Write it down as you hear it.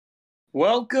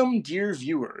Welcome, dear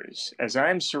viewers, as I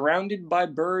am surrounded by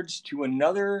birds to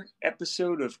another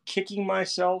episode of Kicking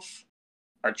Myself,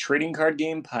 our trading card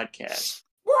game podcast.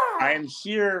 I am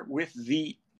here with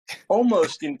the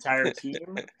almost entire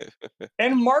team,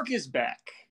 and Mark is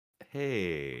back.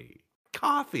 Hey,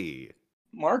 coffee.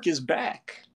 Mark is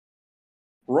back.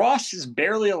 Ross is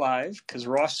barely alive because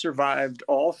Ross survived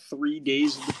all 3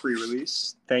 days of the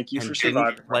pre-release. Thank you And for didn't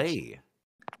surviving. play.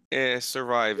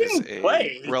 Survive is Didn't a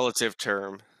play. relative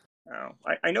term. Oh,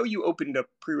 I know you opened a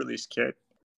pre-release kit.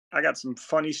 I got some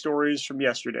funny stories from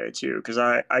yesterday too, because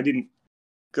I didn't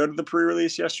go to the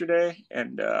pre-release yesterday,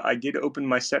 and I did open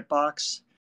my set box.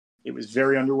 It was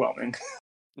very underwhelming.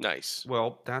 Nice.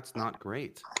 Well, that's not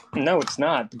great. No, it's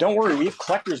not. But don't worry, we have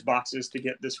collector's boxes to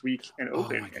get this week and Oh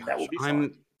open, my gosh. and that will be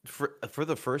fun. For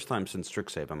the first time since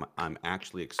Strixhaven, I'm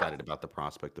actually excited about the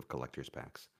prospect of collector's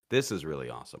packs. This is really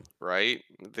awesome. Right?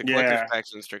 The Yeah. collector's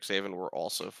packs in Strixhaven were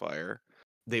also fire.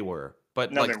 They were,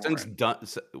 but No, like they since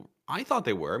weren't. I thought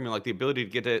they were. I mean, like the ability to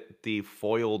get the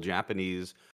foil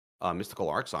Japanese mystical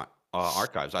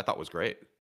archives, I thought was great.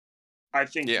 I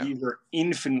think Yeah. these are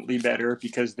infinitely better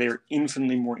because they're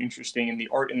infinitely more interesting, and the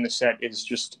art in the set is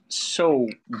just so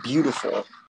beautiful.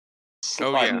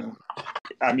 Oh, yeah.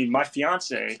 I mean, my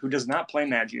fiance, who does not play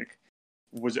Magic,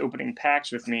 was opening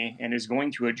packs with me and is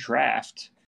going to a draft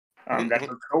that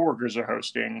her coworkers are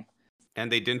hosting.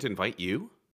 And they didn't invite you?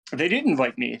 They did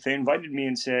invite me. They invited me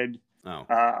and said,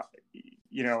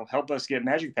 help us get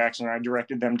Magic packs, and I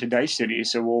directed them to Dice City,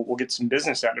 so we'll get some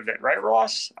business out of it, right,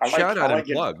 Ross? Shout out and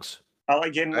plugs. I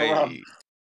like getting the rub.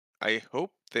 I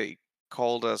hope they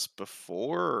called us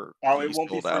before. It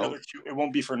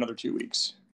won't be for another 2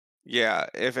 weeks. Yeah,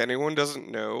 if anyone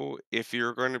doesn't know, if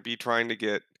you're going to be trying to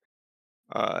get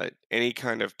any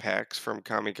kind of packs from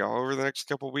Kamigawa over the next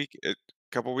couple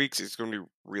weeks, it's going to be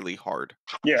really hard.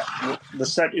 Yeah, the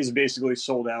set is basically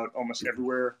sold out almost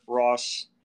everywhere. Ross,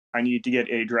 I need to get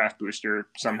a draft booster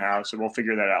somehow, so we'll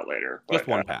figure that out later. Just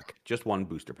one pack. Just one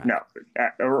booster pack. No,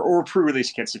 or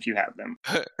pre-release kits if you have them.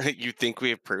 You think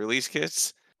we have pre-release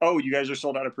kits? Oh, you guys are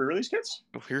sold out of pre-release kits?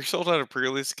 We're sold out of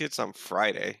pre-release kits on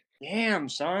Friday. Damn,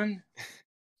 son.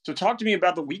 So talk to me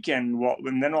about the weekend,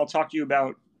 and then I'll talk to you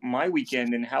about my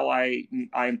weekend and how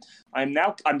I'm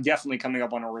definitely coming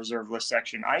up on a reserve list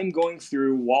section. I am going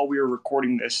through, while we are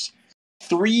recording this,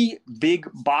 3 big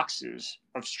boxes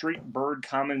of straight bird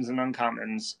commons and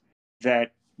uncommons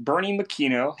that Bernie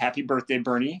McKino, happy birthday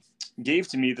Bernie, gave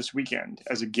to me this weekend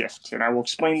as a gift. And I will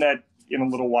explain that in a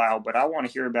little while, but I want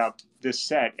to hear about this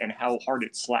set and how hard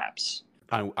it slaps.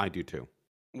 I do too.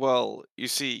 Well, you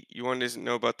see, you want to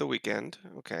know about The Weeknd,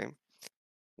 okay?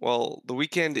 Well, The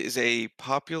Weeknd is a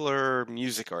popular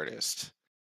music artist.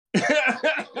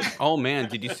 Oh man,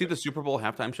 did you see the Super Bowl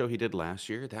halftime show he did last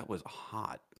year? That was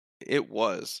hot. It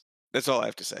was. That's all I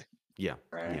have to say. Yeah,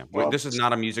 Right. yeah. Well, this is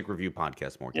not a music review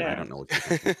podcast, Morgan. Yeah. I don't know what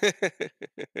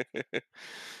you're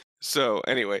So,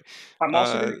 anyway. I'm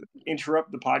also going to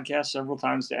interrupt the podcast several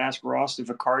times to ask Ross if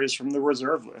a card is from the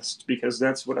reserve list, because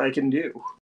that's what I can do.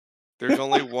 There's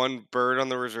only one bird on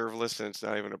the reserve list, and it's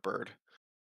not even a bird.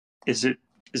 Is it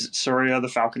Soria the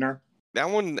Falconer? That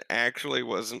one actually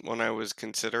wasn't one I was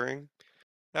considering.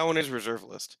 That one is reserve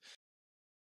list.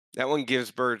 That one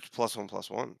gives birds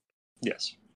 +1/+1.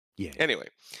 Yes. Yeah. Anyway,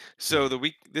 so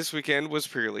this weekend was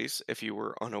pre-release, if you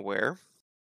were unaware,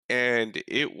 and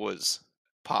it was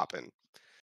poppin'.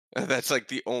 That's like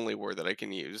the only word that I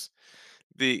can use.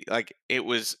 It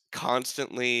was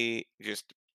constantly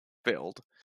just filled.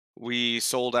 We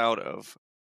sold out of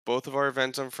both of our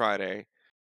events on Friday.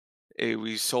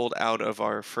 We sold out of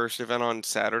our first event on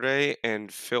Saturday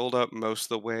and filled up most of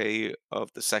the way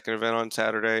of the second event on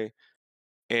Saturday.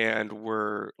 And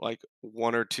we're like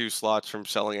 1 or 2 slots from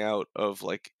selling out of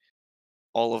like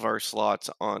all of our slots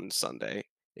on Sunday.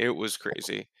 It was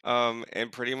crazy.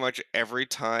 And pretty much every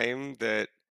time that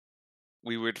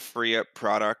we would free up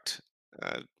product,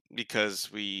 because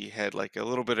we had like a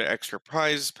little bit of extra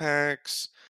prize packs,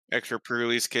 extra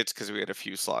pre-release kits because we had a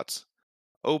few slots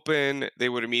open, they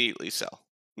would immediately sell.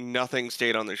 Nothing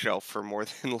stayed on the shelf for more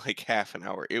than like half an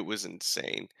hour. It was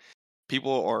insane.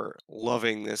 People are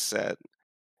loving this set.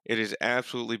 It is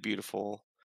absolutely beautiful.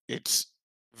 It's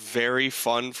very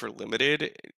fun for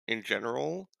limited in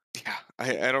general. Yeah,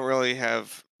 I don't really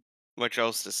have much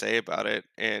else to say about it,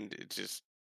 and it just...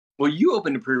 Well, you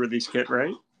opened a pre-release kit,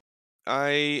 right?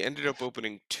 I ended up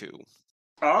opening 2.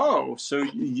 Oh, so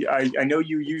I know we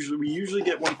usually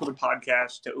get one for the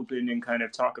podcast to open and kind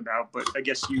of talk about, but I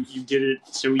guess you did it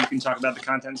so you can talk about the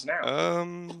contents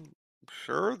now.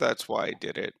 Sure, that's why I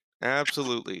did it.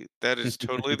 Absolutely. That is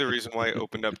totally the reason why I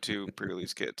opened up 2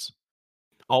 pre-release kits.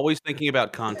 Always thinking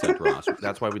about content, Ross.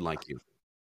 That's why we like you.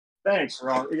 Thanks,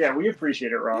 Ross. Yeah, we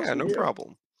appreciate it, Ross. Yeah, We no do.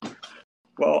 problem.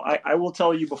 Well, I will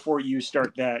tell you before you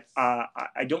start that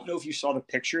I don't know if you saw the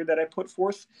picture that I put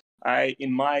forth.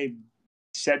 In my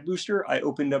set booster, I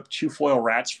opened up 2 foil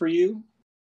rats for you.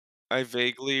 I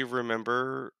vaguely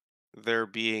remember there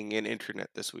being an internet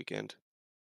this weekend.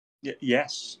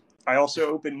 Yes. I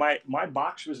also opened my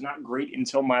box was not great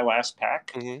until my last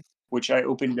pack, which I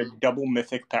opened a double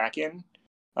mythic pack in.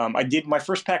 I did my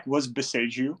first pack was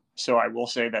Boseiju, so I will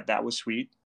say that was sweet.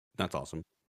 That's awesome.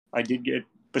 I did get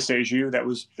Boseiju.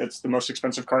 That's the most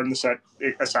expensive card in the set,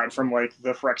 aside from like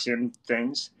the Phyrexian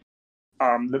things.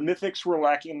 The mythics were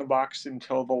lacking in the box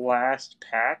until the last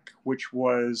pack, which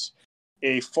was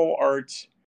a full art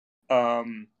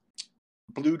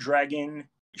Blue Dragon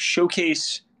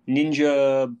Showcase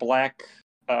Ninja Black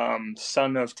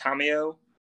Son of Tamio,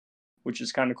 which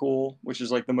is kind of cool, which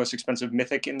is like the most expensive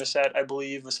mythic in the set, I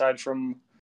believe, aside from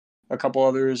a couple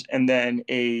others. And then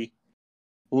a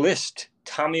list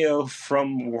Tamio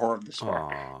from War of the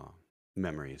Spark. Aww,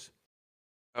 memories.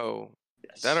 Oh,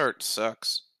 Yes. that art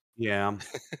sucks. Yeah.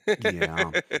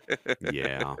 Yeah.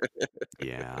 Yeah.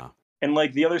 Yeah. And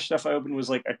like the other stuff I opened was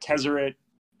like a Tezzeret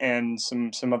and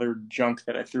some other junk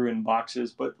that I threw in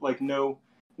boxes, but like no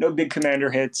big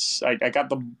commander hits. I got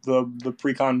the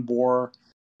precon boar.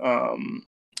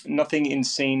 Nothing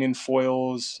insane in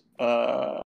foils.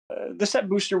 The set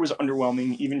booster was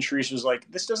underwhelming. Even Therese was like,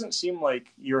 "This doesn't seem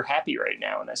like you're happy right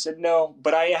now." And I said, "No,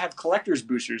 but I have collector's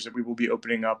boosters that we will be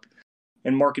opening up,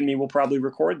 and Mark and me will probably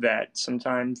record that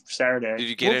sometime Saturday." Did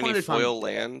you get We'll any find a time- foil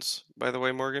lands, by the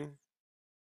way, Morgan?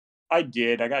 I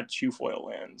did. I got 2 foil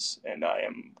lands, and I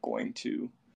am going to.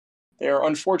 They are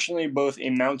unfortunately both a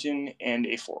mountain and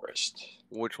a forest.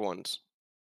 Which ones?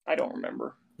 I don't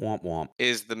remember. Womp womp.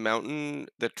 Is the mountain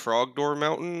the Trogdor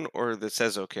Mountain or the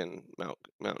Sezokin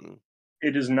Mountain?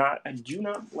 It is not. I do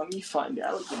not. Let me find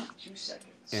out. Give me 2 seconds.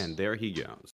 And there he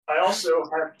goes. I also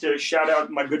have to shout out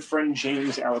my good friend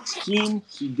James Alex Keene.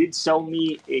 He did sell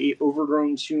me a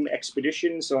Overgrown Tomb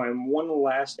expedition, so I'm one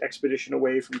last expedition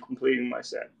away from completing my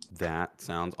set. That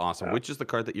sounds awesome. Which is the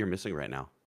card that you're missing right now?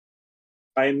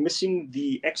 I am missing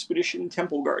the Expedition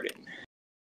Temple Garden.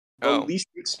 The least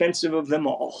expensive of them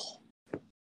all.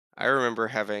 I remember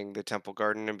having the Temple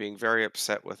Garden and being very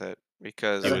upset with it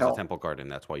because It was a Temple Garden.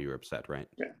 That's why you were upset, right?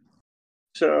 Yeah.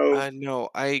 So no,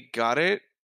 I got it,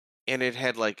 and it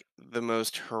had like the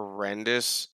most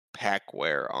horrendous pack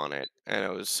wear on it, and I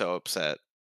was so upset.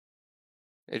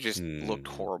 It just looked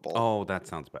horrible. Oh, that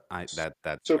sounds bad.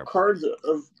 That's so terrible.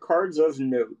 cards of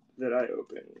note that I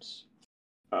opened.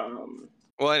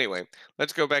 Well, anyway,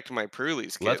 let's go back to my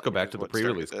pre-release kit. Let's go back to the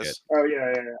pre-release kit. Oh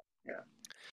yeah.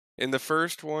 In the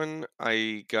first one,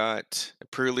 I got a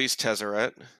pre-release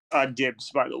Tezzeret. Dibs,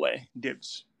 by the way.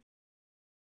 Dibs.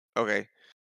 Okay.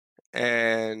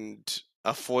 And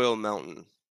a foil mountain.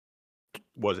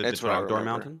 Was it the Trogdor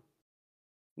Mountain?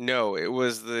 No, it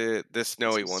was the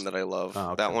snowy one that I love.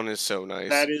 Oh, okay. That one is so nice.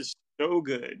 That is so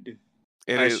good.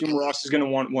 I assume Ross is going to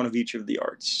want one of each of the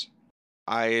arts.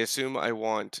 I assume I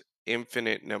want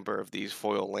infinite number of these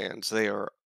foil lands. They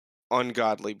are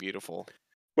ungodly beautiful.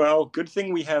 Well, good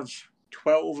thing we have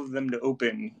 12 of them to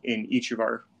open in each of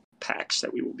our packs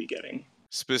that we will be getting.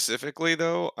 Specifically,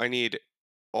 though, I need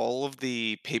all of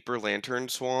the Paper Lantern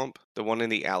Swamp, the one in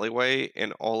the alleyway,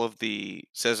 and all of the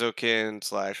Sezokin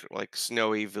 / like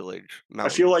Snowy Village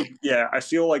mountain. I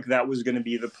feel like that was going to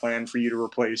be the plan for you to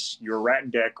replace your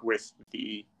rat deck with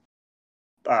the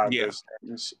those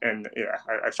things. And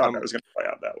I thought that was going to play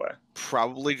out that way.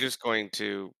 Probably just going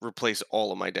to replace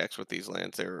all of my decks with these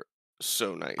lands. They're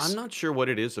so nice. I'm not sure what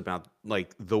it is about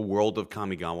like the world of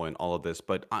Kamigawa and all of this,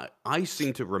 but I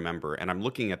seem to remember, and I'm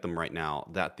looking at them right now,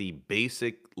 that the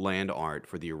basic land art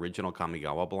for the original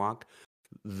Kamigawa block,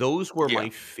 those were my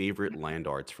favorite land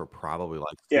arts for probably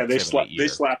like 6, 7, 8 years. They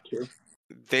slapped too.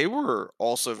 They were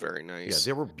also very nice.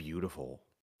 Yeah, they were beautiful.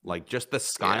 Like just the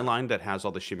skyline that has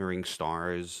all the shimmering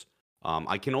stars.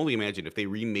 I can only imagine if they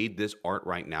remade this art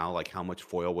right now, like how much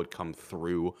foil would come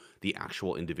through the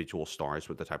actual individual stars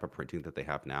with the type of printing that they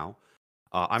have now.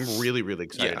 I'm really, really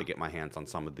excited to get my hands on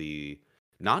some of the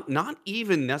not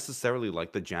even necessarily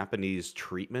like the Japanese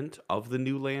treatment of the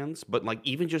new lands, but like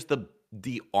even just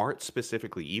the art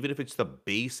specifically, even if it's the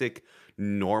basic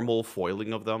normal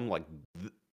foiling of them, like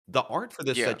the art for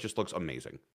this set just looks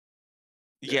amazing.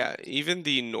 Yeah, even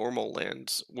the normal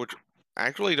lands, which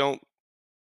actually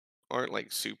aren't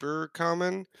like super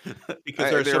common because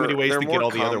there are so many ways to get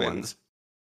all the other ones.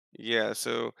 Yeah,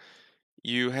 so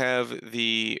you have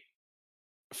the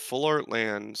full art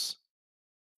lands,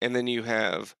 and then you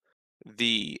have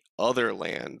the other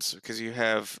lands because you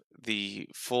have the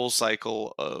full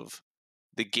cycle of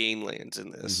the game lands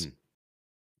in this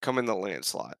come in the land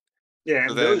slot. Yeah,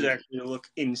 So and those then actually look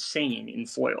insane in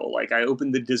foil. Like I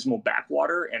opened the Dismal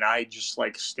Backwater and I just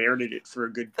like stared at it for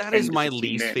a good That 10 is to my 15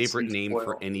 least minutes favorite in name for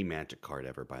foil. any Magic card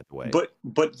ever, by the way. But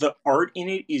the art in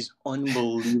it is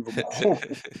unbelievable.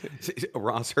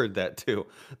 Ross heard that too.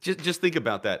 Just think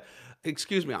about that.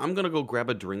 Excuse me, I'm gonna go grab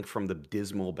a drink from the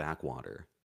Dismal Backwater.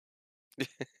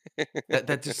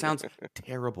 That just sounds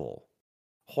terrible,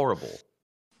 horrible.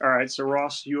 All right, so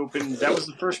Ross, you opened. That was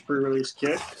the first pre-release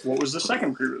kit. What was the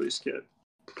second pre-release kit?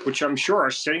 Which I'm sure are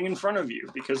sitting in front of you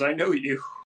because I know you.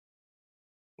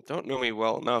 don't know me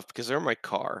well enough because they're in my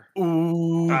car.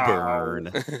 Ooh, Oh. burn.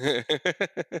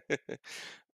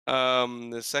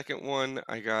 The second one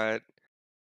I got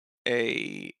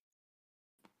a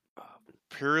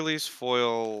pre-release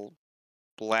foil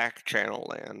black channel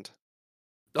land.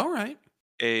 All right,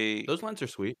 A those lines are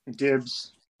sweet.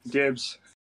 Dibs.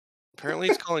 apparently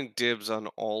he's calling dibs on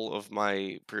all of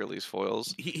my pre-release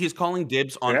foils. He's calling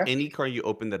dibs on Yeah. any card you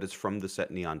open that is from the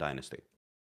set Neon Dynasty.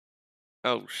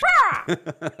 Oh,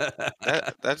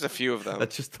 that's a few of them.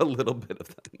 That's just a little bit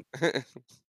of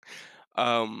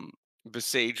them.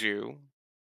 Beseiju,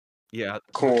 Yeah,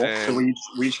 Cool. So And-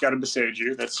 we each got a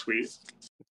Beseiju. That's sweet.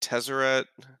 Tezzeret.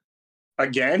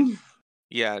 Again?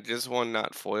 Yeah, just one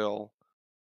not foil.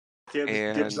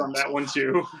 Dibs on And- that one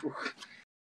too.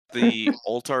 The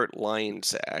Altart Lion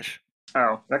Sash.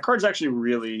 Oh, that card's actually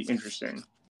really interesting.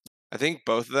 I think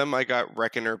both of them I got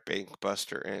Reckoner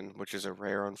Bankbuster in, which is a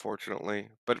rare, unfortunately,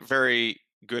 but very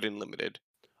good and limited.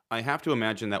 I have to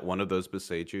imagine that one of those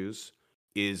Beseijus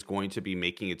is going to be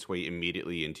making its way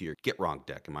immediately into your Get Wrong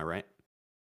deck. Am I right?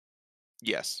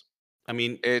 Yes. I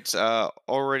mean, It's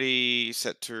already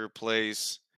set to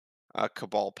replace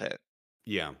Cabal Pit.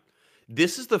 yeah.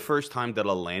 This is the first time that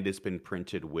a land has been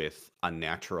printed with a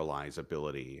naturalize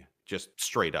ability, just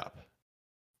straight up.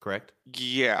 Correct?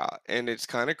 Yeah, and it's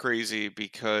kind of crazy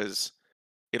because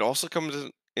it also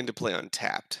comes into play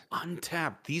untapped.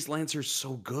 Untapped. These lands are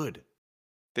so good.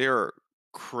 They're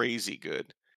crazy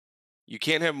good. You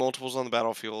can't have multiples on the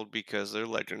battlefield because they're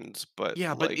legends, but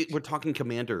Yeah, but we're talking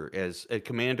commander as a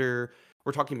commander.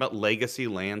 We're talking about legacy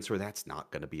lands where that's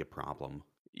not going to be a problem.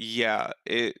 yeah,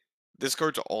 this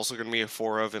card's also going to be a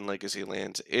 4 of in legacy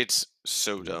lands. It's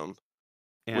so Yeah. dumb.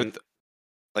 And With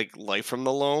like Life from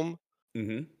the Loam,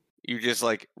 mhm. you just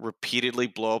like repeatedly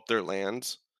blow up their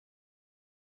lands.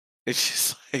 It's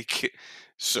just like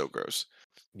so gross.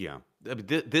 Yeah, I mean,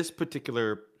 this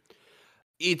particular,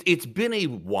 it's been a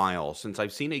while since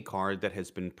I've seen a card that has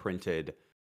been printed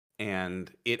and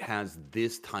it has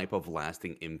this type of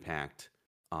lasting impact.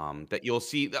 That you'll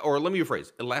see, or let me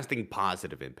rephrase, a lasting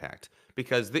positive impact.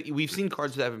 Because we've seen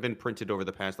cards that have been printed over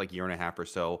the past like year and a half or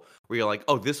so, where you're like,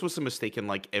 oh, this was a mistake in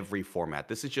like every format.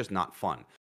 This is just not fun.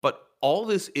 But all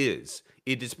this is,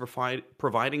 it is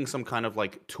providing some kind of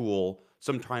like tool,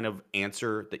 some kind of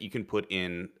answer that you can put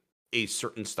in a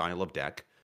certain style of deck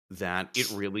that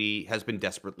it really has been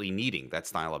desperately needing, that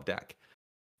style of deck.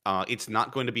 It's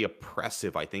not going to be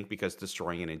oppressive, I think, because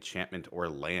destroying an enchantment or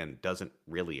land doesn't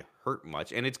really hurt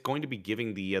much, and it's going to be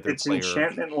giving the other It's player.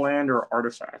 enchantment, land, or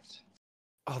artifact.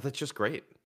 Oh, that's just great.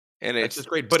 And That's it's just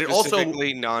great. But it also,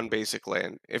 specifically non-basic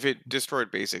land. If it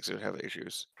destroyed basics, it would have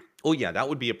issues. oh yeah, that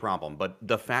would be a problem. But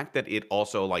the fact that it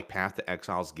also like Path to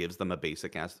Exiles gives them a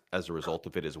basic as a result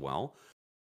of it as well.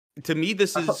 To me,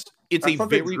 this I is thought- it's I a thought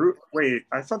very.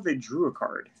 I thought they drew a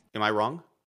card. Am I wrong?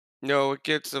 No, it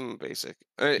gives them basic.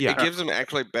 Yeah. It gives them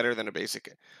actually better than a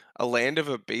basic. A land of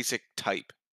a basic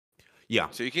type. Yeah.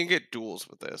 So you can get duels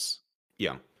with this.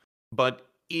 Yeah, but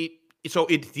it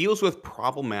deals with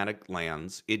problematic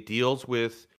lands. It deals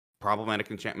with problematic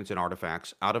enchantments and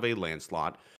artifacts out of a land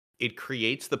slot. It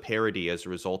creates the parity as a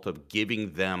result of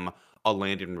giving them a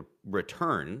land in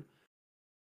return.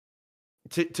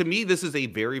 To me, this is a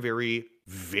very, very,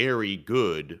 very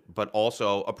good, but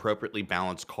also appropriately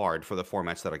balanced card for the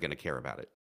formats that are going to care about it.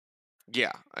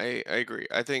 Yeah, I agree.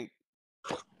 I think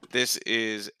this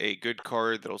is a good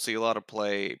card that'll see a lot of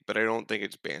play, but I don't think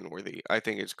it's ban worthy. I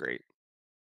think it's great.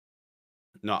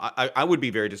 No, I would be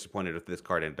very disappointed if this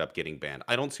card ended up getting banned.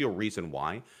 I don't see a reason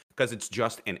why, because it's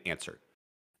just an answer.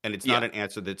 And it's not Yeah. an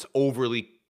answer that's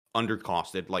overly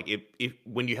undercosted. Like if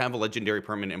when you have a legendary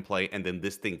permanent in play and then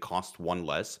this thing costs one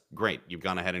less, great. You've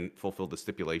gone ahead and fulfilled the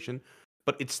stipulation.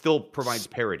 But it still provides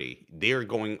parity. They're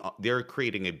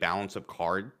creating a balance of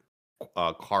card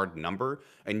number,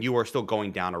 and you are still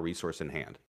going down a resource in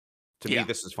hand. To me, Yeah.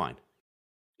 this is fine.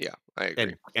 Yeah, I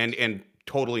agree. And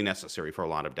totally necessary for a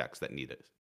lot of decks that need it.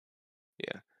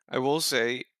 I will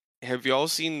say Have y'all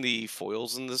seen the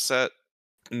foils in this set?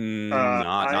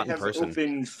 Not I in have person.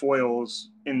 opened foils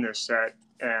in this set,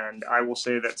 and I will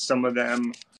say that some of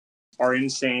them are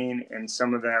insane, and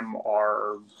some of them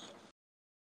are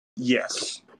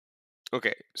yes.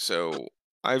 Okay, so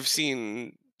I've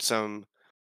seen some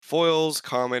foils,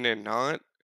 common and not.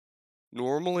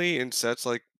 Normally in sets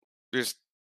like just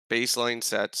baseline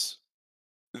sets,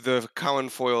 the common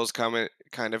foils kind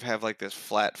of have like this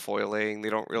flat foiling. They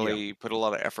don't Yeah. really put a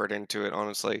lot of effort into it,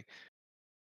 honestly.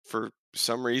 For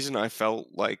some reason, I felt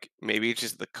like maybe it's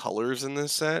just the colors in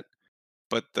this set,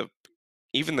 but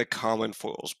even the common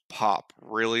foils pop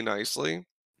really nicely,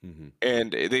 hmm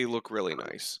and they look really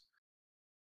nice.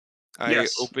 I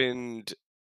Yes. opened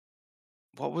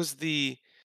what was the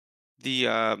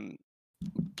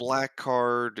black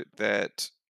card that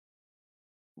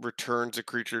returns a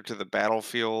creature to the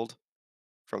battlefield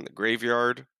from the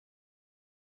graveyard.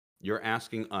 You're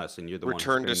asking us, and you're the one who's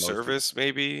Return to spending most of service,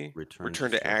 maybe? return to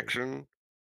Return to service. action.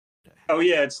 Oh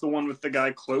yeah, it's the one with the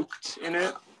guy cloaked in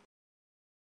it.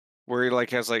 Where he like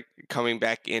has like coming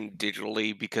back in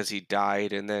digitally because he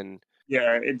died, and then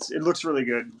Yeah, it looks really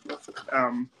good.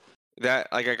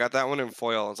 that like I got that one in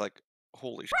foil. I was like,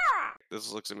 holy shit,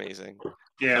 this looks amazing.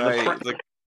 Yeah, And the I front,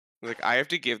 like I have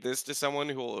to give this to someone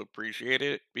who will appreciate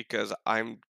it because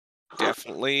I'm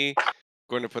definitely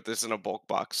going to put this in a bulk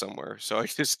box somewhere. So I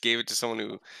just gave it to someone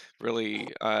who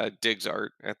really digs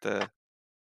art at the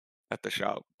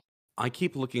shop. I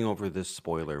keep looking over this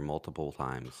spoiler multiple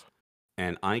times,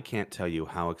 and I can't tell you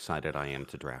how excited I am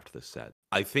to draft this set.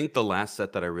 I think the last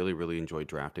set that I really, really enjoyed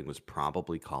drafting was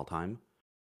probably Call Time.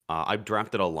 I've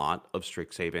drafted a lot of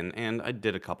Strixhaven, and I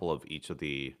did a couple of each of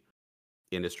the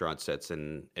Innistrad sets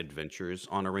and adventures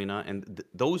on Arena, and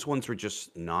those ones were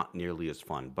just not nearly as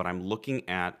fun. But I'm looking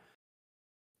at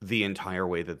the entire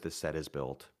way that this set is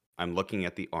built. I'm looking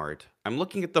at the art. I'm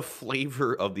looking at the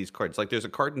flavor of these cards. Like there's a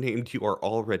card named "You Are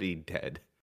Already Dead,"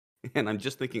 and I'm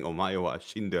just thinking, "Omae wa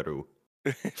shinderu,"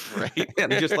 Right?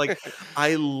 and I'm just like,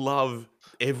 I love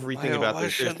everything about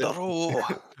this. There's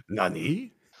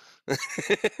Nani?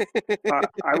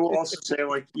 I will also say,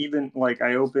 like, even like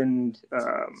I opened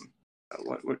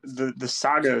what the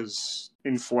sagas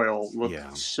in foil look Yeah.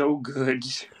 so good.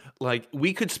 Like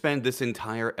we could spend this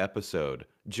entire episode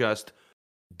just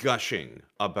gushing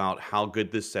about how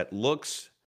good this set looks,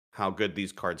 how good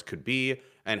these cards could be,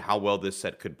 and how well this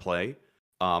set could play.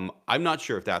 I'm not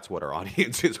sure if that's what our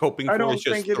audience is hoping I for. It's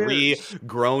don't just think it three is.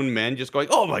 grown men just going,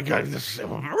 "Oh my god, this is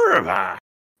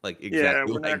like Yeah,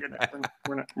 exactly we're not like gonna that."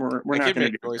 we're I not can gonna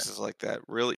make do that. choices like that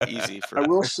really easy for I me.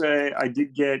 will say I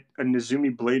did get a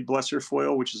Nezumi Blade Blesser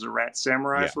foil, which is a Rat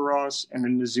Samurai Yeah. for Ross, and a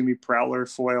Nezumi Prowler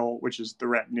foil, which is the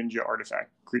Rat Ninja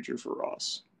artifact creature for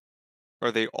Ross.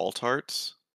 Are they alt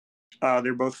arts?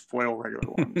 They're both foil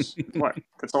regular ones. What?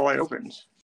 That's all I opened.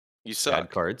 You Bad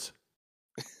suck. cards.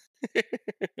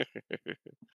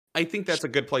 I think that's a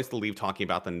good place to leave talking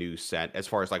about the new set as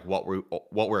far as like what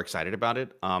we're excited about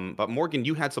it. But Morgan,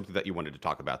 you had something that you wanted to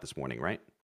talk about this morning, right?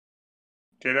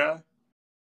 Did I?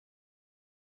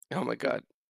 Oh my god.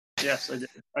 Yes, I did.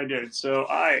 I did. So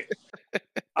I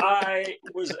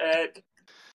was at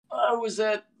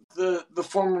the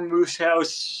former moose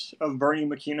house of Bernie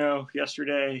McKino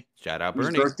yesterday. Shout out Whose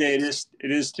Bernie. birthday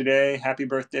it is today. Happy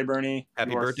birthday, Bernie.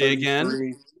 Happy You are birthday again.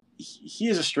 33. He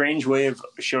has a strange way of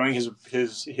showing his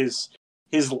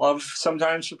love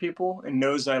sometimes for people, and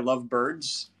knows I love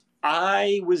birds.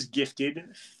 I was gifted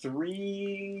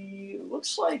 3,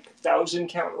 looks like 1,000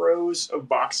 count rows of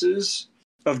boxes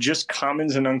of just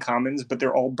commons and uncommons, but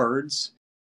they're all birds.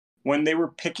 When they were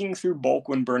picking through bulk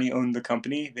when Bernie owned the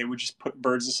company, they would just put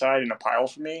birds aside in a pile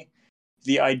for me.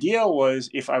 The idea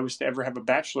was, if I was to ever have a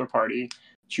bachelor party,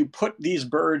 to put these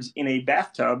birds in a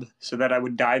bathtub so that I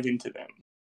would dive into them.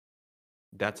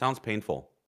 That sounds painful.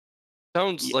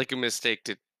 Sounds Yeah. like a mistake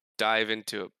to dive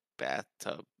into a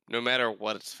bathtub, no matter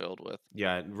what it's filled with.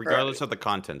 Yeah, regardless Right. of the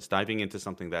contents, diving into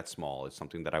something that small is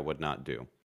something that I would not do.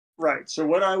 Right. So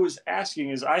what I was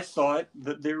asking is, I thought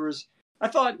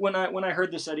when I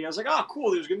heard this idea, I was like, oh,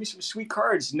 cool, there's going to be some sweet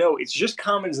cards. No, it's just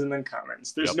commons and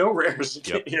uncommons. There's Yep. no rares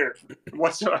Yep. here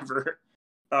whatsoever.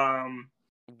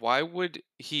 Why would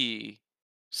he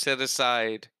set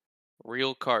aside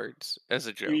real cards as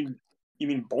a joke? You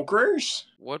mean bulk rares?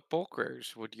 What bulk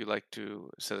rares would you like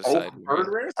to set Bulk aside? bird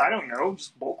rares? I don't know.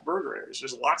 Just bulk bird rares.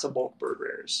 There's lots of bulk bird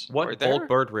rares. Are What there? bulk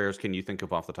bird rares can you think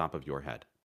of off the top of your head?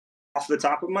 Off the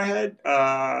top of my head,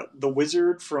 the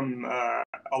wizard from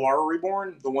Alara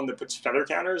Reborn, the one that puts feather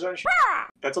counters on shit,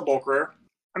 that's a bulk rare.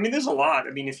 I mean, there's a lot.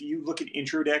 I mean, if you look at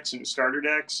intro decks and starter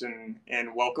decks and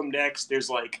welcome decks, there's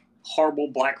like horrible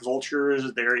black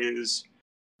vultures. There is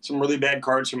some really bad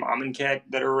cards from Amonkhet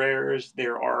that are rares.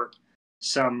 There are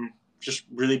some just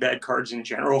really bad cards in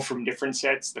general from different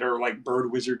sets that are like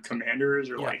Bird Wizard Commanders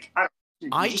or like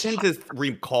I tend to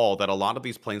recall that a lot of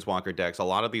these Planeswalker decks, a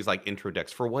lot of these like intro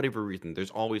decks, for whatever reason,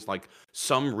 there's always like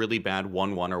some really bad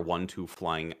 1/1 or 1/2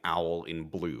 flying owl in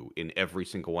blue in every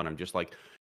single one. I'm just like,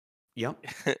 yep,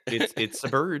 it's a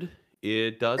bird.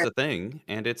 It does a thing,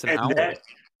 and it's an owl.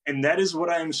 And that is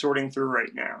what I am sorting through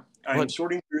right now. I'm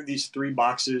sorting through these 3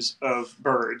 boxes of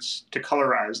birds to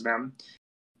colorize them,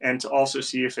 and to also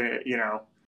see if it, I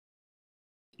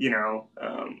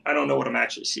don't know what I'm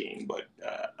actually seeing, but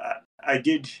I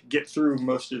did get through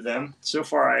most of them. So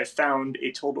far, I have found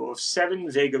a total of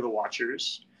 7 Vega the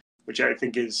Watchers, which I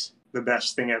think is the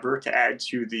best thing ever to add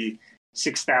to the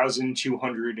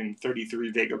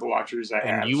 6,233 Vega the Watchers I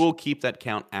have. And you will keep that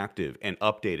count active and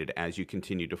updated as you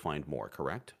continue to find more,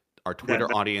 correct? Our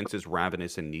Twitter audience is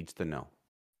ravenous and needs to know.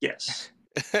 Yes.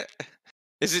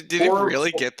 Did it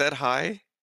really get that high?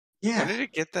 Yeah. When did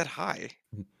it get that high?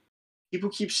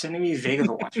 People keep sending me Vega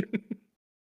the Watcher.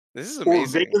 This is amazing. Or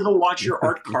Vega the Watcher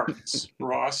art cards,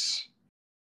 Ross.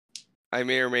 I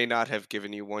may or may not have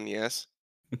given you one, yes.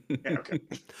 Yeah, okay.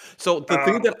 So the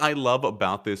thing that I love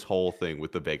about this whole thing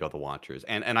with the Vega the Watchers,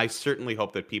 and I certainly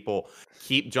hope that people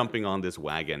keep jumping on this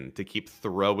wagon to keep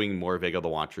throwing more Vega the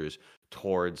Watchers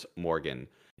towards Morgan,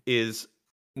 is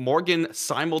Morgan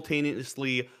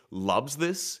simultaneously loves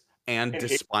this and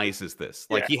despises this.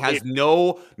 Like, he has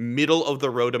no middle of the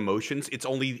road emotions. It's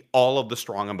only all of the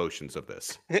strong emotions of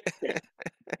this. I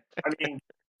mean,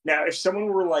 now if someone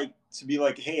were like to be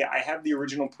like, hey, I have the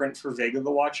original print for Vega the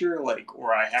Watcher, like,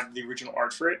 or I have the original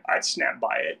art for it, I'd snap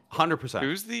by it. 100%.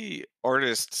 Who's the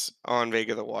artists on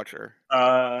Vega the Watcher?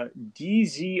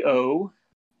 DZO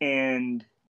and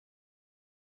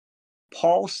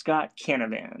Paul Scott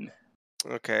Canavan.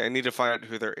 Okay, I need to find out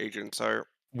who their agents are.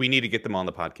 We need to get them on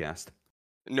the podcast.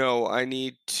 No, I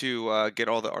need to get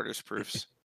all the artist proofs.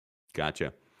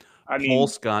 Gotcha. I mean, Paul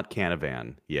Scott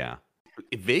Canavan, yeah.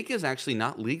 Vega is actually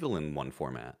not legal in one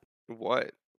format.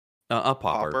 What? A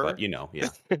popper, but yeah.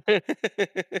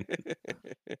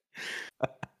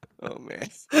 Oh man.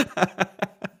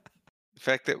 The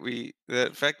fact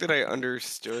that I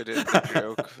understood the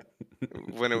joke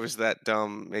when it was that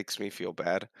dumb makes me feel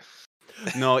bad.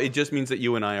 No, it just means that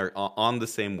you and I are on the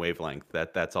same wavelength.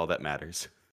 That's all that matters.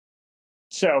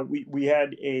 So we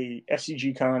had a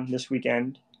FCG Con this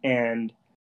weekend, and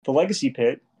the Legacy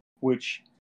Pit, which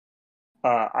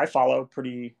I follow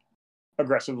pretty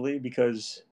aggressively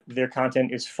because their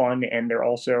content is fun, and they're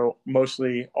also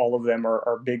mostly all of them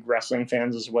are big wrestling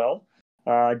fans as well.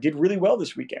 Did really well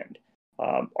this weekend.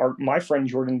 My friend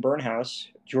Jordan Burnhouse,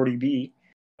 Jordy B,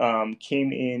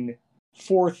 came in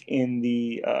 4th in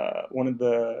the one of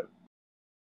the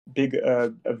big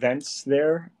events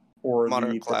there, or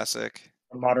Modern Classic.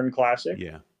 Modern Classic.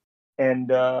 Yeah. And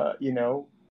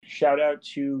shout out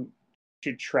to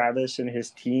Travis and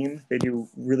his team. They do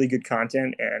really good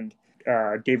content, and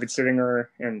David Sittinger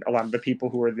and a lot of the people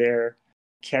who are there.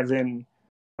 Kevin,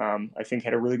 I think,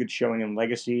 had a really good showing in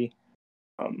Legacy.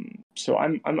 So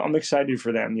I'm excited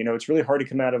for them. It's really hard to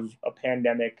come out of a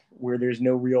pandemic where there's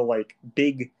no real like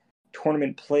big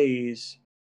tournament plays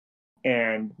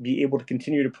and be able to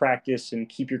continue to practice and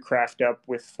keep your craft up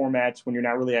with formats when you're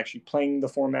not really actually playing the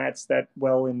formats that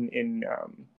well in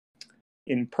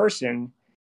person,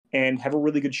 and have a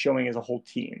really good showing as a whole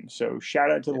team. So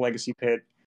shout out to the Legacy Pit.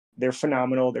 They're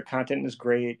phenomenal. Their content is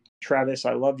great. Travis,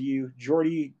 I love you.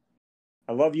 Jordy,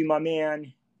 I love you, my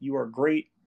man. You are great.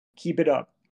 Keep it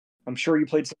up. I'm sure you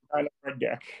played some kind of red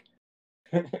deck.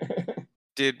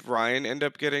 Did Ryan end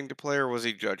up getting to play, or was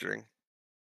he judging?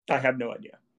 I have no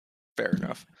idea. Fair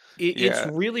enough. It's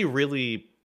really, really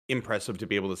impressive to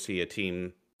be able to see a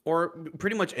team, or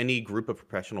pretty much any group of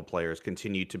professional players,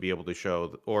 continue to be able to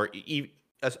show, or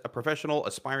as a professional,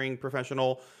 aspiring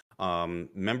professional,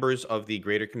 members of the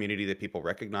greater community that people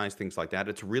recognize, things like that.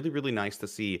 It's really, really nice to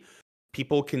see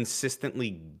people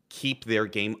consistently keep their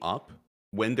game up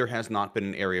when there has not been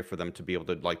an area for them to be able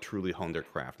to like truly hone their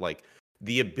craft. Like,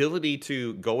 the ability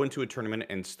to go into a tournament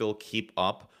and still keep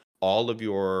up all of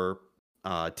your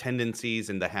tendencies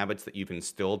and the habits that you've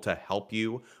instilled to help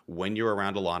you when you're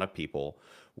around a lot of people,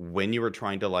 when you are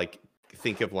trying to like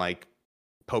think of like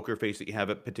poker face that you have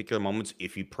at particular moments,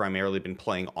 if you've primarily been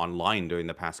playing online during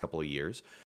the past couple of years,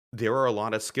 there are a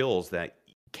lot of skills that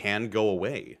can go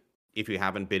away if you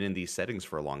haven't been in these settings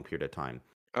for a long period of time.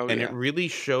 It really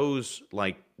shows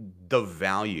like the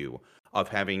value of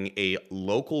having a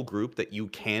local group that you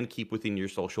can keep within your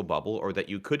social bubble, or that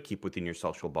you could keep within your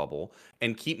social bubble,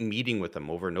 and keep meeting with them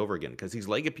over and over again. Because these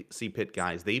Legacy Pit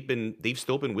guys, they've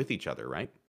still been with each other, right?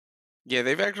 Yeah,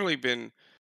 they've actually been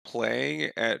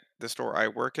playing at the store I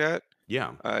work at,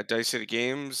 Yeah, Dice City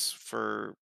Games,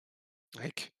 for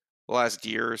like the last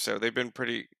year or so. They've been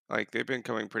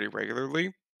coming pretty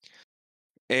regularly,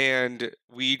 and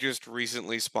we just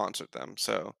recently sponsored them,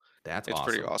 so that's it's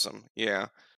pretty awesome. awesome. Yeah,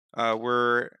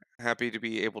 we're happy to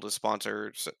be able to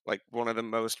sponsor like one of the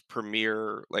most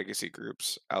premier legacy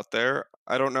groups out there.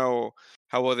 I don't know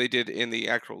how well they did in the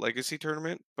actual legacy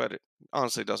tournament, but it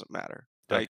honestly doesn't matter.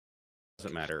 Like,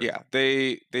 Doesn't matter. yeah,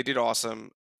 they did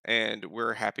awesome, and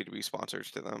we're happy to be sponsors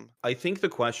to them. I think the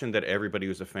question that everybody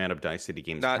who's a fan of Dice City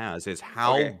Games Not has is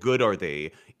how okay, good are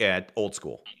they at old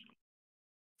school?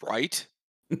 right?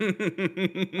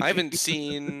 I haven't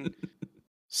seen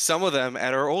some of them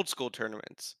at our old school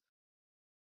tournaments.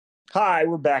 Hi,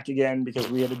 we're back again because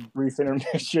we had a brief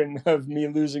intermission of me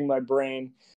losing my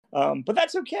brain, but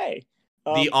that's okay.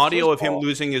 The First audio of him all,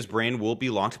 losing his brain will be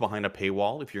locked behind a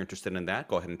paywall. If you're interested in that,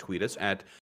 go ahead and tweet us at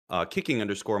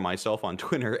kicking_myself on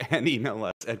Twitter and email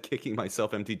us at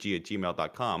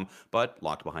kickingmyselfmtg@gmail.com. But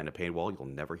locked behind a paywall, you'll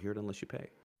never hear it unless you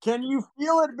pay. can you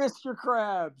feel it, Mr.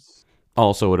 Krabs?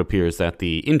 Also, it appears that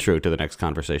the intro to the next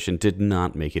conversation did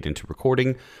not make it into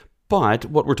recording, but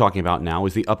what we're talking about now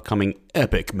is the upcoming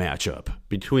epic matchup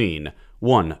between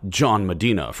one John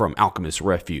Medina from Alchemist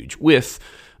Refuge with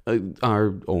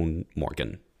our own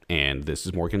Morgan. And this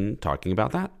is Morgan talking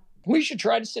about that. We should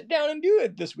try to sit down and do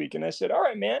it this week. And I said, all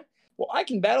right, man. Well, I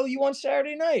can battle you on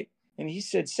Saturday night. And he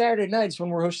said, Saturday night is when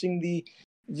we're hosting the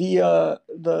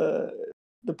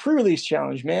pre-release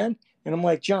challenge, man. And I'm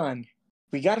like, John,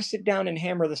 we got to sit down and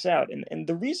hammer this out. And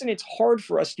the reason it's hard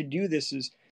for us to do this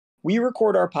is we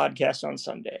record our podcast on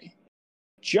Sunday.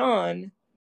 John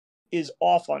is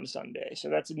off on Sunday, so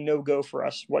that's a no-go for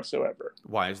us whatsoever.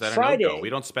 Why is that Friday, a no-go? We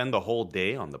don't spend the whole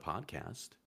day on the podcast.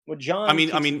 Well, John, I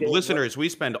mean, listeners, we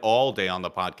spend all day on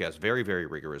the podcast. Very, very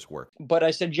rigorous work. But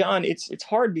I said, John, it's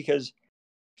hard because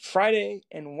Friday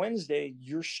and Wednesday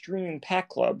you're streaming Pack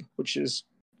Club, which is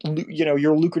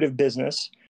your lucrative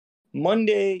business.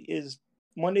 Monday,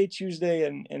 Tuesday,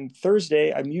 and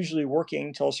Thursday I'm usually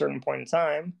working till a certain point in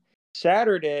time.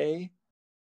 Saturday,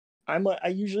 I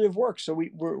usually have work, so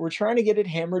we're trying to get it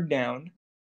hammered down.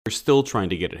 We're still trying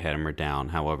to get it hammered down.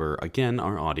 However, again,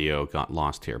 our audio got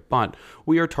lost here. But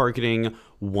we are targeting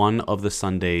one of the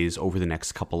Sundays over the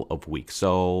next couple of weeks.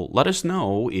 So let us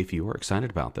know if you are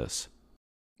excited about this.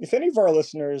 If any of our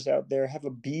listeners out there have a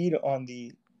bead on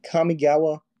the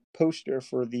Kamigawa poster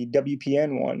for the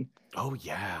WPN one, oh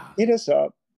yeah, hit us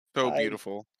up. So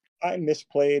beautiful. I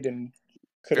misplayed and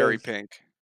could very have, pink.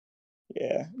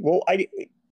 Yeah. Well,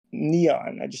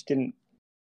 neon. I just didn't,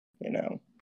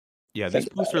 Yeah, this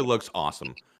poster looks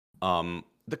awesome.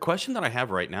 The question that I have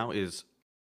right now is,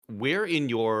 where in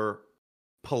your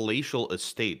palatial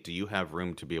estate do you have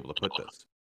room to be able to put this?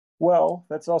 Well,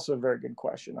 that's also a very good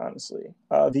question, honestly.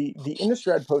 The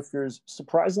Innistrad posters,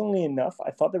 surprisingly enough,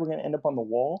 I thought they were going to end up on the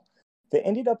wall. They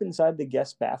ended up inside the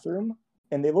guest bathroom,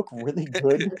 and they look really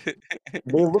good.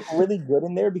 They look really good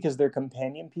in there because they're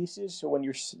companion pieces. So when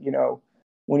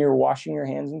you're washing your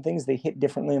hands and things, they hit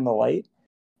differently in the light.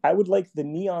 I would like the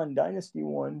Neon Dynasty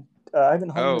one. I haven't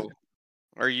hung.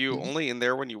 Are you only in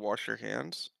there when you wash your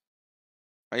hands?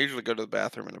 I usually go to the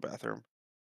bathroom in a bathroom.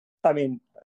 I mean,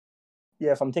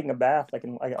 yeah, if I'm taking a bath,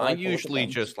 I usually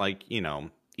just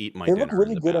eat my dinner. They look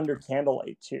really good under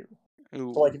candlelight too.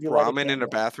 Ooh, so like if you ramen in a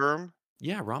bathroom?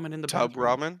 Yeah, ramen in the tub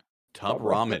bathroom. ramen? Tub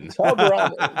ramen. Tub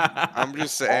ramen. I'm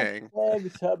just saying.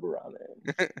 Tub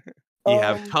ramen. You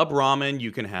have tub ramen.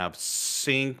 You can have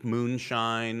sink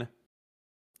moonshine.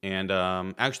 And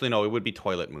actually, no, it would be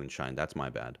toilet moonshine. That's my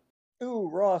bad. Ooh,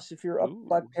 Ross, if you're up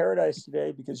by Paradise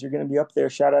today because you're going to be up there,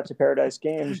 shout out to Paradise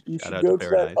Games. You should go to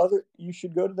that other. You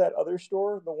should go to that other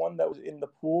store, the one that was in the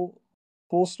pool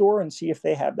store, and see if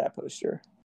they have that poster.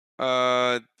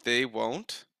 They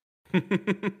won't.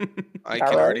 I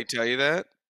can already tell you that.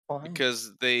 Fine.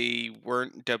 Because they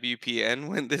weren't WPN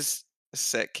when this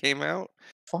set came out.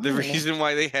 Fine. The reason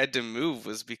why they had to move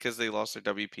was because they lost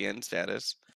their WPN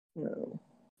status. No.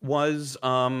 Was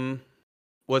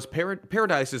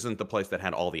Paradise isn't the place that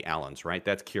had all the Allens, right?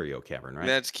 That's Curio Cavern, right?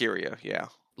 That's Curio, yeah.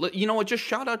 You know what? Just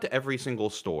shout out to every single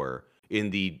store in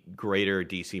the greater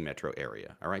DC metro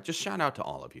area, all right? Just shout out to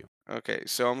all of you. Okay,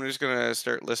 so I'm just going to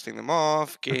start listing them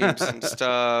off. Games and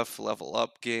stuff, Level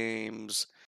Up Games,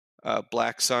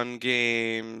 Black Sun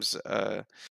Games,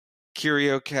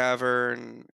 Curio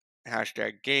Cavern,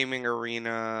 #Gaming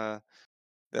Arena,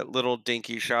 that little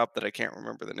dinky shop that I can't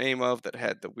remember the name of that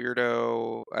had the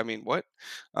weirdo. I mean, what?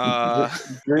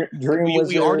 Dream Wizards,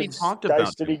 we already talked about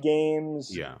Dice City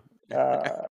Games. Yeah.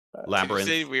 Did you Labyrinth.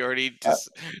 say we already just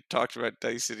talked about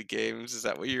Dice City Games? Is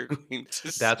that what you're going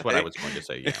to say? That's what I was going to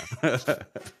say. Yeah.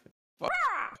 Fuck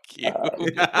you.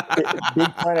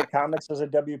 Big Planet Comics has a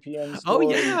WPN store.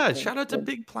 Oh yeah! Shout out to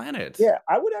Big Planet. Yeah,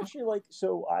 I would actually like.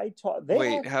 So I taught.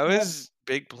 Wait, how is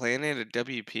Big Planet a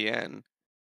WPN?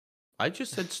 I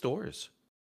just said stores.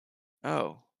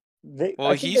 Oh. Well,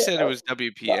 Well, he said it was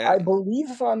WPN. I believe,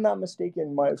 if I'm not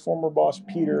mistaken, my former boss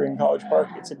Peter in College Park,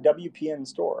 it's a WPN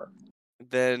store.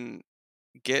 Then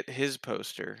get his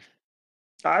poster.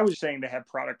 I was saying they have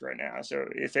product right now, so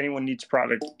if anyone needs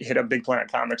product, hit up Big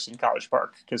Planet Comics in College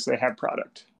Park because they have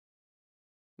product.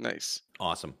 Nice.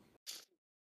 Awesome.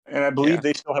 And I believe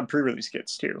they still have pre-release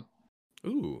kits too.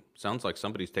 Ooh, sounds like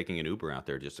somebody's taking an Uber out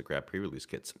there just to grab pre-release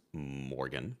kits.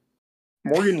 Morgan's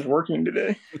working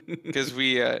today. Because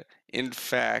we, in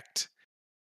fact,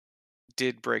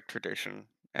 did break tradition.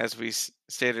 As we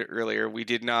stated earlier, we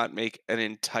did not make an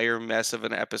entire mess of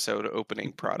an episode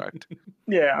opening product.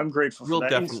 Yeah, I'm grateful for We'll that.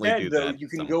 definitely Instead, do though, that you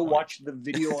at can some go point. watch the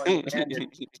video on demand.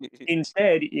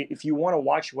 Instead, if you want to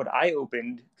watch what I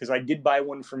opened, because I did buy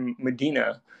one from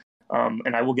Medina,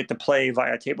 and I will get to play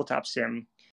via Tabletop Sim,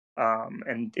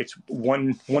 and it's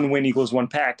one win equals one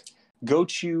pack. Go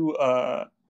to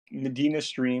Medina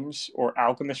Streams or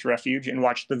Alchemist Refuge and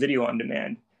watch the video on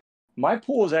demand. My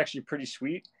pool is actually pretty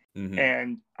sweet. Mhm.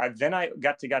 And then I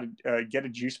got to get a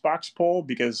juice box pull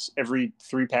because every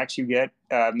 3 packs you get,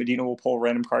 Medina will pull a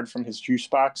random card from his juice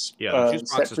box. Yeah, the juice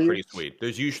box set is for you. pretty sweet.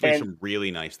 There's usually some really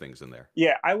nice things in there.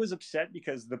 Yeah, I was upset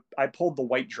because I pulled the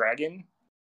white dragon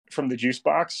from the juice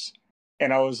box,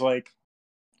 and I was like,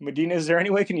 Medina, is there any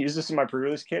way I can use this in my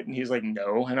pre-release kit? And he's like,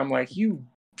 no. And I'm like, you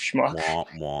schmuck. Womp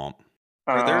womp.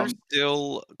 Are there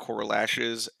still core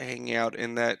lashes hanging out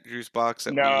in that juice box?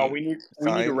 No, we need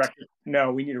to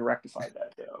rectify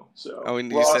that though. So we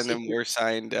need to send them more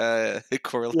signed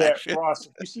core lashes. Yeah, Ross,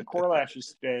 if you see core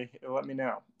lashes today, let me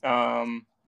know.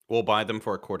 We'll buy them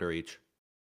for $0.25 each.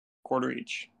 $0.25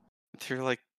 each. They're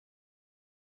like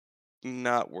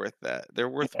not worth that. They're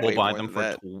worth. We'll buy more them than for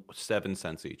that. 7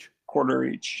 cents each.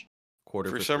 $0.25 each.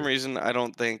 For some reason, I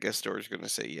don't think a store is going to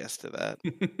say yes to that.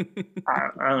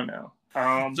 I don't know.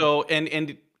 So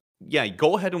and yeah,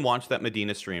 go ahead and watch that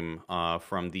Medina stream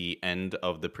from the end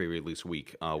of the pre-release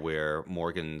week, where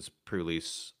Morgan's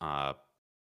pre-release,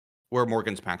 where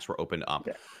Morgan's packs were opened up.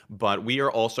 Yeah. But we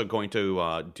are also going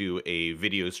to do a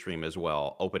video stream as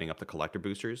well, opening up the collector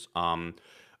boosters.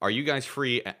 Are you guys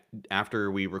free after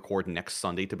we record next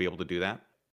Sunday to be able to do that?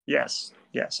 Yes,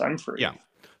 I'm free. Yeah.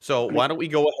 So why don't we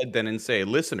go ahead then and say,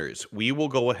 listeners, we will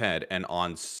go ahead and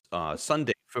on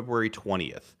Sunday, February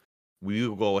 20th, we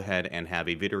will go ahead and have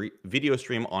a video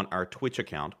stream on our Twitch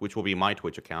account, which will be my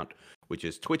Twitch account, which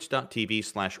is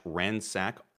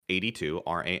twitch.tv/ransack82,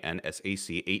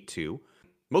 RANSAC82.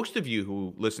 Most of you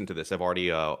who listen to this have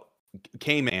already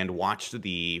came and watched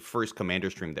the first Commander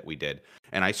stream that we did.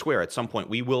 And I swear, at some point,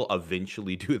 we will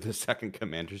eventually do the second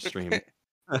Commander stream.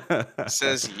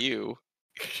 Says you.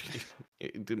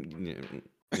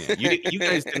 Yeah, you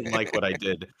guys didn't like what I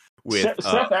did with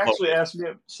Seth actually asked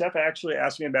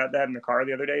me about that in the car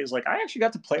the other day. He's like, I actually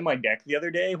got to play my deck the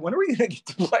other day. When are we gonna get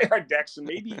to play our deck? So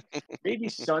maybe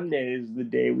Sunday is the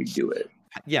day we do it.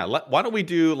 Yeah, why don't we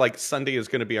do like Sunday is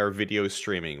going to be our video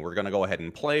streaming. We're going to go ahead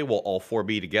and play. We'll all 4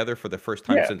 be together for the first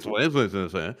time since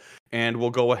and we'll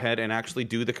go ahead and actually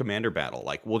do the Commander battle.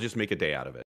 Like we'll just make a day out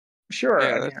of it. Sure.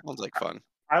 Yeah, that sounds like fun.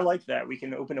 I like that. We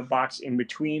can open a box in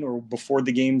between or before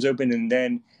the games open, and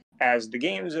then as the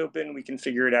games open, we can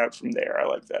figure it out from there. I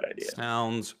like that idea.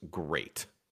 Sounds great.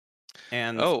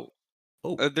 And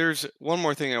there's one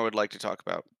more thing I would like to talk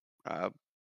about.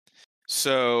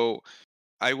 So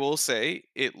I will say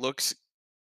it looks.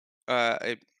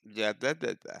 I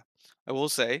will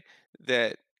say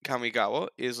that Kamigawa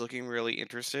is looking really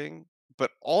interesting,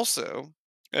 but also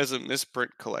as a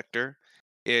misprint collector,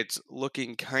 it's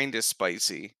looking kind of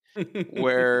spicy.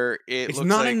 Where it's looks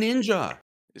not like a ninja.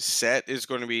 Set is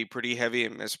going to be pretty heavy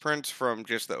in misprints from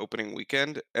just the opening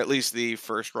weekend, at least the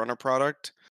first run of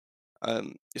product.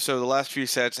 So the last few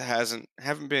sets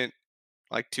haven't been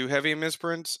like too heavy in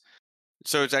misprints.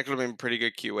 So it's actually been pretty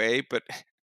good QA, but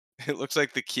it looks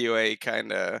like the QA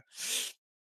kind of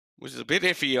was a bit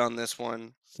iffy on this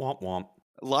one. Womp womp.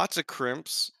 Lots of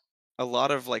crimps, a lot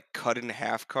of like cut in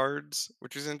half cards,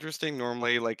 which is interesting.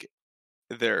 Normally, like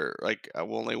they're like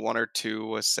only 1 or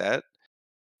 2 a set,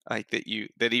 like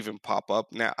that even pop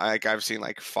up now. Like I've seen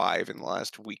like 5 in the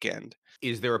last weekend.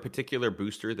 Is there a particular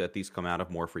booster that these come out of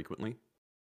more frequently?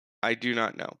 I do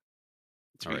not know.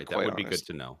 All right, that would be good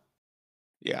to know.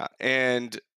 Yeah,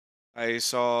 and I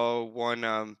saw one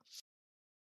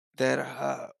that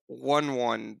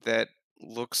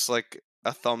looks like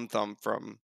a Thumb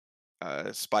from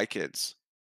Spy Kids.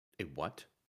 A what?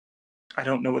 I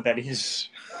don't know what that is.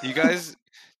 Do you guys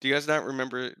not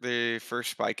remember the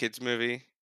first Spy Kids movie?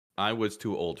 I was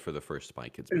too old for the first Spy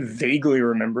Kids movie. Vaguely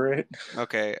remember it.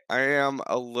 Okay, I am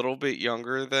a little bit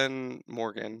younger than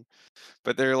Morgan,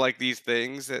 but they're like these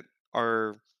things that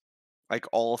are like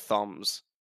all thumbs.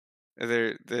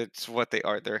 That's what they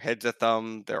are. Their head's a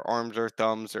thumb, their arms are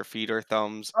thumbs, their feet are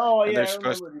thumbs, Oh and yeah, they're I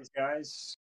supposed remember these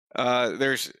guys.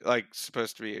 there's like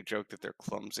supposed to be a joke that they're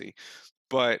clumsy.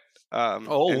 But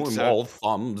Oh, and I'm so all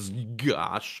thumbs.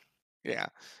 Gosh. yeah.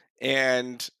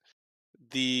 And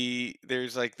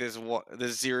there's like this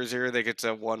 0 that gets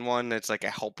a 1 that's like a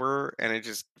helper, and it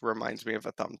just reminds me of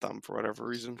a thumb for whatever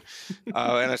reason. And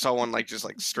I saw one like just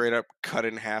like straight up cut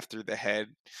in half through the head.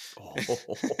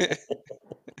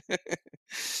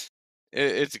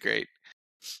 It's great.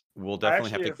 We'll definitely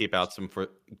have actually to have-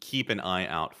 keep an eye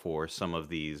out for some of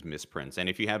these misprints. And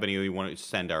if you have any you want to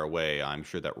send our way, I'm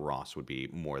sure that Ross would be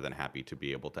more than happy to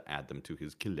be able to add them to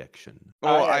his collection.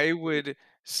 Well, I I would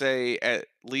say at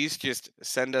least just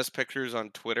send us pictures on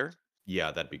Twitter.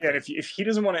 Yeah, that'd be Yeah, great. if he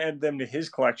doesn't want to add them to his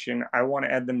collection, I want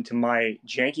to add them to my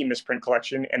janky misprint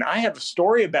collection, and I have a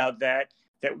story about that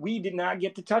we did not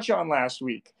get to touch on last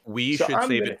week. We So should I'm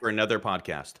save gonna- it for another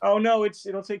podcast. Oh no,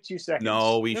 it'll take 2 seconds.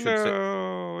 No, we should say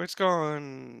No, it's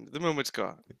gone. The moment's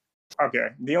gone. Okay.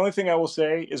 The only thing I will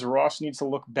say is Ross needs to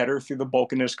look better through the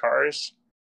bulk in his cars.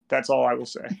 That's all I will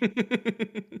say.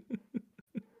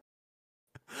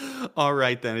 All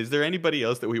right, then. Is there anybody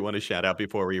else that we want to shout out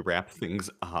before we wrap things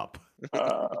up?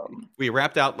 We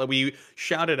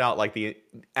shouted out like the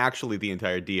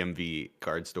entire DMV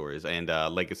card stores and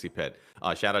Legacy Pet.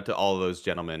 Shout out to all of those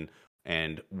gentlemen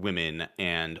and women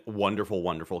and wonderful,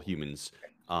 wonderful humans.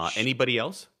 Anybody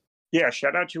else? Yeah,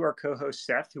 shout out to our co-host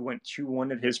Seth, who went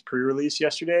 2-1 at his pre-release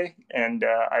yesterday, and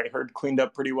I heard cleaned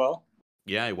up pretty well.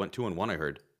 Yeah, I went 2-1. I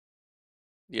heard.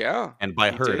 Yeah. And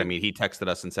by he heard, I did. mean he texted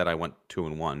us and said I went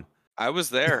 2-1. I was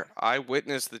there. I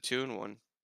witnessed the 2-1.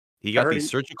 He got heard the he-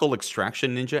 surgical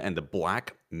extraction ninja and the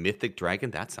black mythic dragon.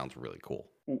 That sounds really cool.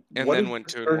 And What then is went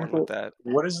the 2-1 surgical- with that.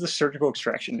 What is the surgical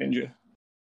extraction ninja?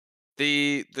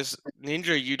 This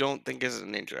ninja you don't think is a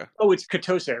ninja. Oh, it's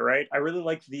Katose, right? I really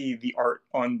like the art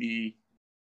on the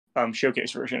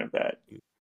showcase version of that.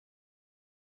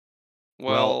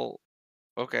 Well,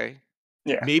 okay.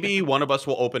 Yeah. Maybe one of us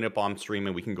will open up on stream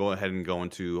and we can go ahead and go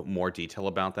into more detail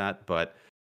about that. But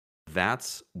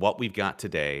that's what we've got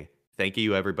today. Thank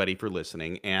you, everybody, for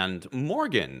listening. And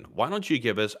Morgan, why don't you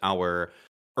give us our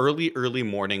early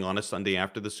morning on a Sunday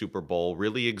after the Super Bowl,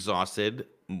 really exhausted,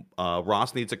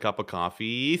 Ross needs a cup of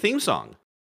coffee theme song.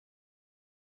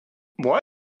 What?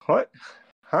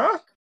 Huh?